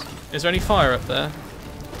 hits. Is there any fire up there?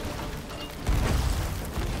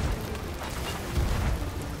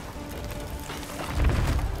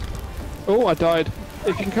 Oh, I died.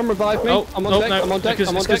 If you can come revive me, I'm on deck, no, I'm on deck,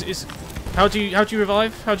 I'm on deck. How do you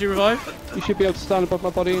revive? You should be able to stand above my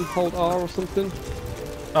body and hold R or something.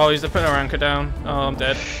 Oh, he's putting our anchor down. Oh, I'm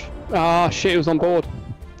dead. Ah, shit, it was on board.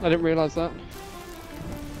 I didn't realise that.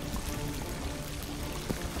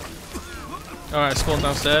 Alright, spawn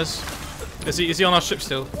downstairs. Is he on our ship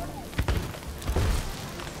still?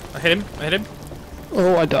 I hit him.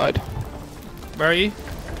 Oh, I died. Where are you?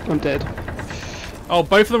 I'm dead. Oh,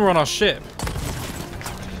 both of them are on our ship.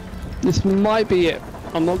 This might be it.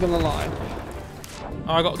 I'm not gonna lie.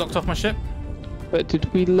 Oh, I got knocked off my ship. But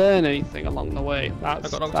did we learn anything along the way? I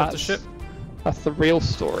got knocked off the ship. That's the real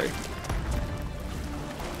story.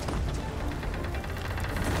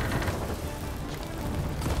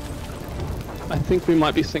 I think we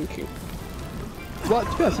might be sinking. Well,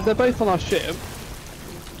 to be honest, if they're both on our ship...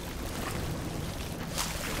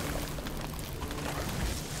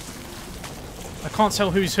 I can't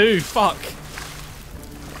tell who's who. Fuck.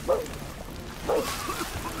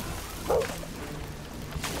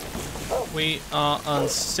 We are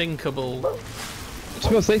unsinkable. To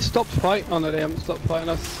be honest, they stopped fighting. Oh no, they haven't stopped fighting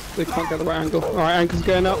us. They can't get the right angle. Alright, anchor's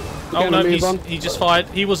going up. Oh no, he just fired.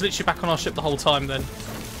 He was literally back on our ship the whole time then.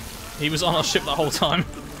 He was on our ship the whole time.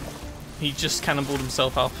 He just cannonballed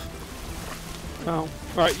himself off. Oh.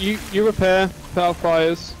 Alright, you repair, put out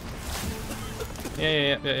fires.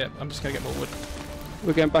 Yeah. I'm just gonna get more wood.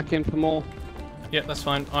 We're going back in for more. Yeah, that's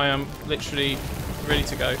fine. I am literally ready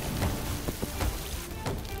to go.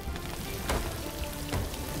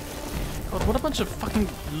 God, what a bunch of fucking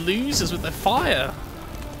losers with their fire.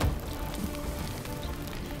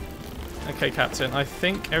 Okay, Captain, I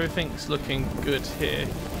think everything's looking good here.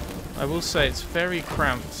 I will say it's very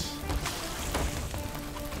cramped.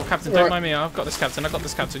 Captain, don't mind me. I've got this, Captain. I've got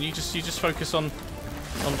this, Captain. You just focus on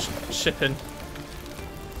shipping.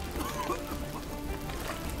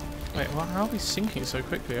 Wait, how are we sinking so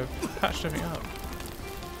quickly? I've patched everything up.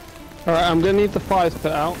 Alright, I'm gonna need the fires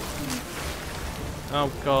put out. Oh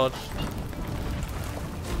god.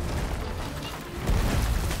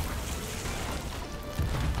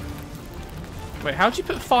 Wait, how'd you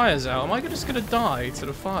put fires out? Am I just gonna die to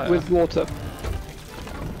the fire? With water.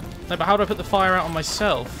 No, but how do I put the fire out on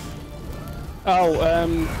myself? Oh,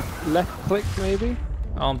 left click maybe?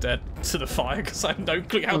 Oh, I'm dead to the fire because I have no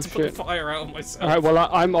clue how to put the fire out on myself. Alright, well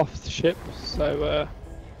I'm off the ship, so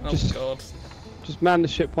oh god. Just man the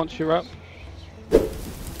ship once you're up.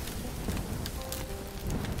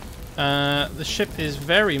 The ship is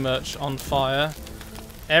very much on fire.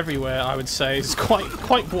 Everywhere, I would say. It's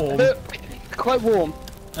quite warm. Quite warm.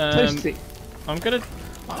 Toasty. I'm gonna...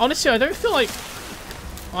 Honestly, I don't feel like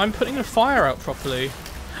I'm putting the fire out properly.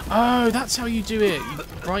 Oh, that's how you do it. You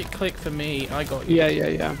right click for me. I got you.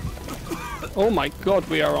 Yeah. Oh my god,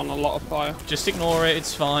 we are on a lot of fire. Just ignore it.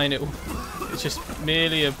 It's fine. It's just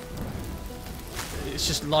merely a... It's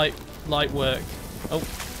just light work. Oh,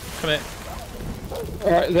 come here.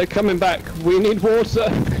 Alright, they're coming back. We need water.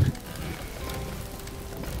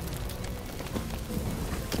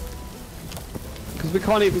 Because we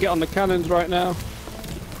can't even get on the cannons right now.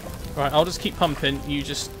 Right, I'll just keep pumping. You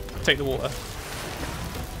just take the water.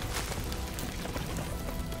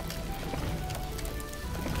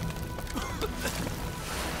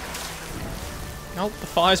 Oh, the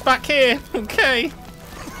fire's back here. Okay.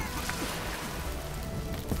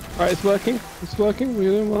 Alright, it's working. It's working.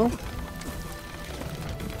 We're doing well.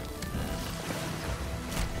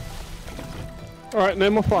 Alright, no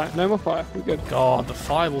more fire. No more fire. We're good. God, the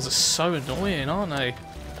fireballs are so annoying, aren't they?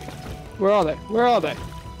 Where are they? Where are they?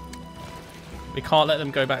 We can't let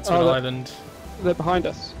them go back to an island. They're behind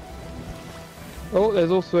us. Oh,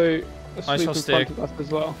 there's also a sloop in front of us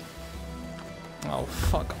as well. Oh,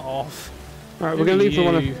 fuck off. Alright, we're gonna leave the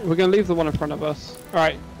one. We're gonna leave the one in front of us.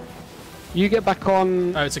 Alright, you get back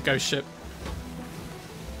on. Oh, it's a ghost ship.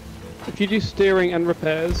 If you do steering and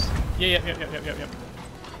repairs. Yep.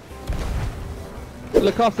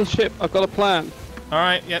 Look after the ship. I've got a plan.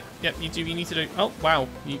 Alright, yep. You do. You need to do. Oh, wow.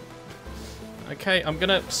 Okay, I'm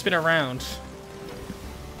gonna spin around.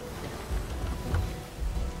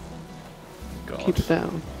 God. Keep it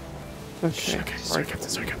down. Okay. Sorry,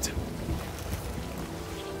 Captain.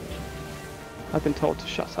 I've been told to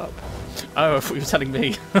shut up. Oh, I thought you were telling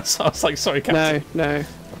me. So I was like, sorry, Captain. No.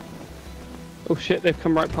 Oh shit, they've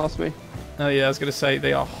come right past me. Oh yeah, I was gonna say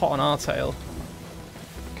they are hot on our tail.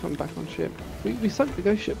 Come back on ship. We sunk the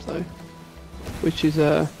ghost ships though. Which is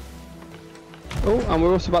Oh, and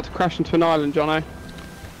we're also about to crash into an island, Jono.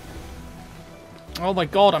 Oh my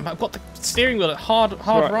god, I've got the steering wheel at hard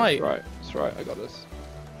right. That's right, I got this.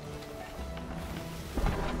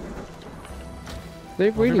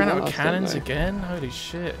 They've really ran out of cannons again? Holy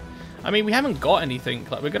shit. I mean, we haven't got anything.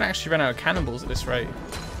 Like, we're going to actually run out of cannonballs at this rate.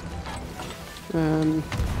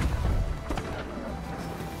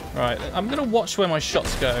 Right, I'm going to watch where my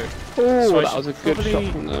shots go. Oh, so that was a good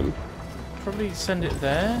shot from them. Probably send it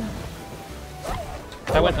there.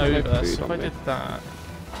 That went over, so if I did that...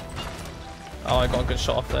 Oh, I got a good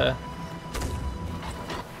shot off there.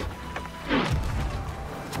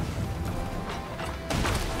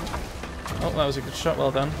 Oh, that was a good shot.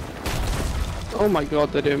 Well done. Oh my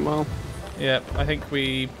god, they're doing well. Yep, I think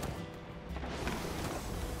we...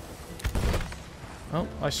 Oh,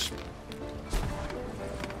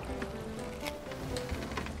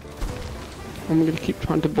 I'm going to keep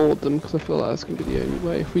trying to board them because I feel like that's going to be the only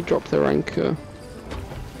way. If we drop their anchor...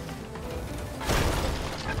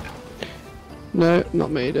 No,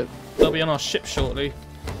 not made it. They'll be on our ship shortly,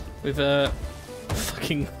 with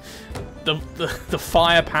fucking the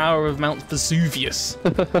firepower of Mount Vesuvius.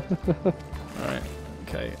 Alright,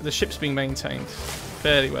 okay. The ship's being maintained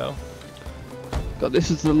fairly well. God,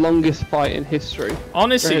 this is the longest fight in history.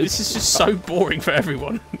 Honestly, this is just so boring for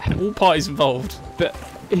everyone. All parties involved. But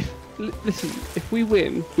if we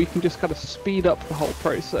win, we can just kind of speed up the whole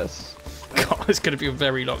process. God, it's going to be a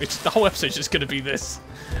very long... the whole episode's just going to be this.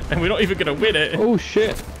 And we're not even going to win it. Oh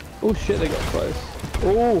shit. Oh shit, they got close.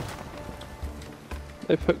 Oh.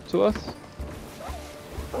 They've hooked to us.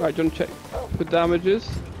 Alright, do you want to check for damages?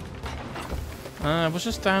 I was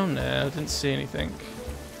just down there. I didn't see anything.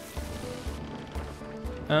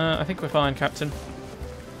 I think we're fine, Captain.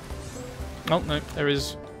 Oh, no. There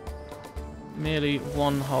is merely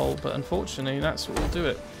one hole, but unfortunately, that's what will do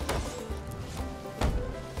it.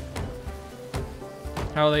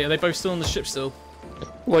 How are they? Are they both still on the ship still?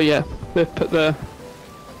 Well, yeah. They've put the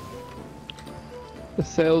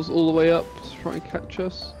sails all the way up to try and catch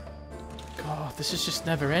us. God, this is just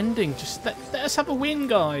never ending. Just let us have a win,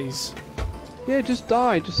 guys. Yeah, just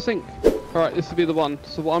die. Just sink. Alright, this will be the one.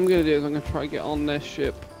 So what I'm going to do is I'm going to try and get on their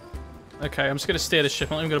ship. Okay, I'm just going to steer the ship.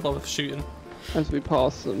 I'm not even going to bother shooting. As we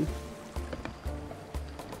pass them.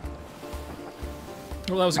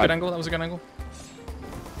 Oh, that was a good angle. That was a good angle.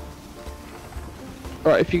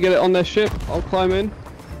 Alright, if you get it on their ship, I'll climb in.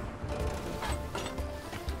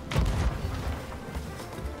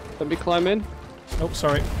 Let me climb in. Oh,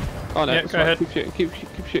 sorry. Oh no, Yeah, go ahead. Keep shooting, keep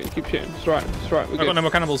shooting, keep shooting. It's right, it's right. I've got no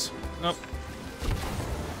more cannibals. Nope.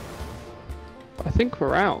 I think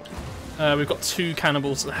we're out. We've got 2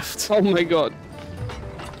 cannibals left. Oh my god.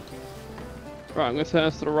 Right, I'm going to turn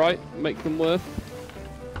us to the right, make them worth.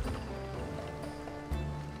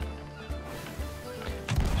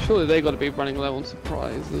 Surely they got to be running low on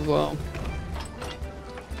supplies as well.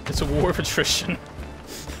 It's a war of attrition.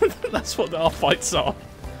 That's what our fights are.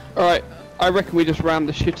 Alright, I reckon we just ram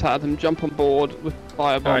the shit out of them, jump on board with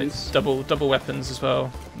fire bombs. Alright, double weapons as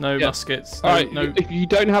well. No muskets. No, Alright, no... if you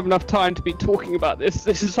don't have enough time to be talking about this,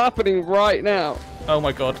 this is happening right now. Oh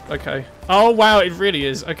my god, okay. Oh wow, it really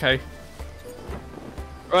is, okay.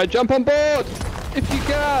 Alright, jump on board! If you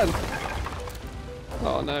can!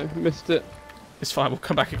 Oh no, missed it. It's fine, we'll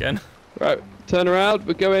come back again. Right, turn around,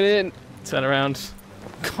 we're going in. Turn around.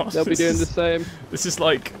 God, They'll be doing the same. This is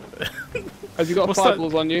like... Have you got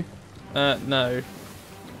fireballs on you? No.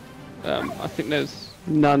 I think there's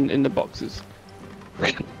none in the boxes.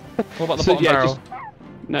 What about the bottom barrel?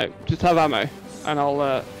 No, just have ammo, and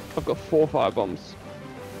I've got 4 fire bombs.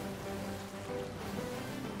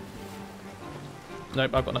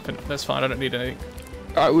 Nope, I've got nothing. That's fine, I don't need any.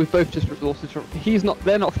 Alright, we've both just resorted from...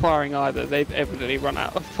 They're not firing either, they've evidently run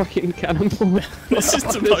out of fucking cannonballs. This is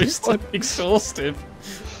the most exhaustive.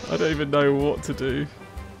 I don't even know what to do.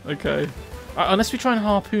 Okay. Unless we try and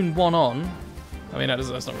harpoon one on. I mean,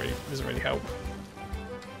 doesn't really help.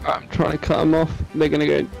 I'm trying to cut them off. They're going to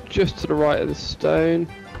go just to the right of the stone.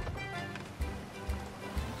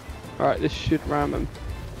 Alright, this should ram them.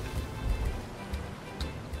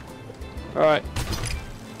 Alright.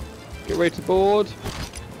 Get ready to board.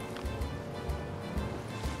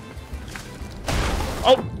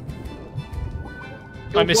 Oh!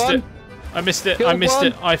 I missed one. it. I missed it. Killed I missed one.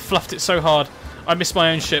 it. I fluffed it so hard. I missed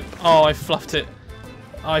my own ship. Oh, I fluffed it.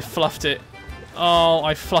 I fluffed it. Oh,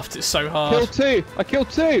 I fluffed it so hard. Killed 2! I killed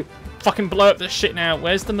 2! Fucking blow up this shit now.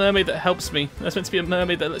 Where's the mermaid that helps me? There's meant to be a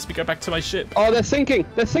mermaid that lets me go back to my ship. Oh, they're sinking!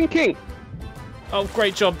 They're sinking! Oh,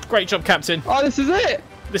 great job, Captain. Oh, this is it!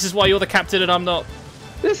 This is why you're the captain and I'm not.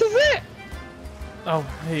 This is it! Oh,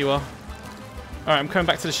 here you are. Alright, I'm coming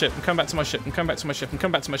back to the ship. I'm coming back to my ship. I'm coming back to my ship. I'm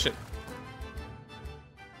coming back to my ship.